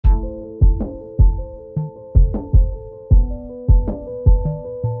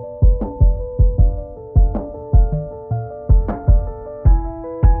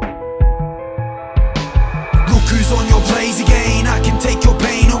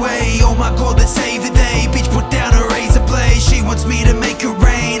wants me to make it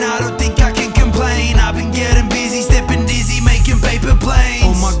rain. I don't think I can complain. I've been getting busy, stepping dizzy, making paper planes.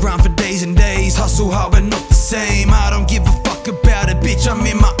 On my grind for days and days, hustle hard but not the same. I don't give a fuck about it, bitch, I'm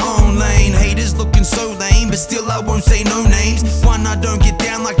in my own lane. Haters looking so lame, but still I won't say no names. One, I don't get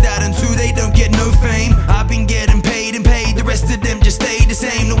down like that, and two, they don't get no fame. I've been getting paid and paid, the rest of them just stay the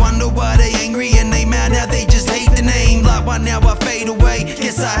same. No wonder why they angry and they mad, now they just hate the name. Like why now I fade away,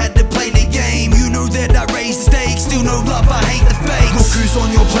 guess I had to play the game. You know that I raised the stakes, still no love, I hate the fakes. Look who's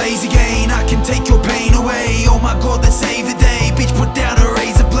on your plays again, I can take your pain away. Oh my god, let's save the day, bitch put down a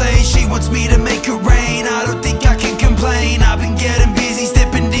razor blade. She wants me to make it rain, I don't think I can complain. I've been getting busy,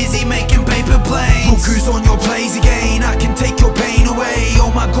 stepping dizzy, making paper planes. Look who's on your plays again, I can take your pain away.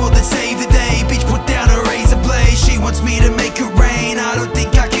 Oh my god, let's save the day, bitch put down a razor blade. She wants me to make it rain, I don't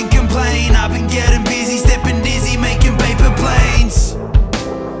think I can complain. I've been getting busy, stepping dizzy, making paper planes.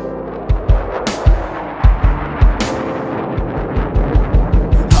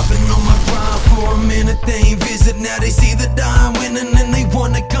 I've been on my grind for a minute, they ain't visit. Now they see that I'm winning and they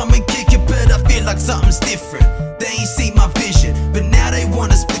wanna come and kick it, but I feel like something's different. They ain't seen my vision, but now they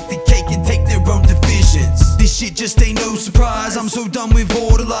wanna split the cake and take their own divisions. This shit just ain't no surprise, I'm so done with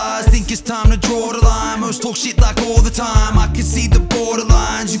all the lies. Think it's time to draw the line, most talk shit like all the time. I can see the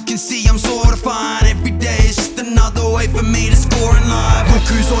borderlines, you can see I'm sorta fine. Every day is just another way for me to score in life. Look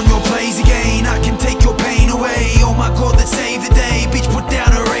who's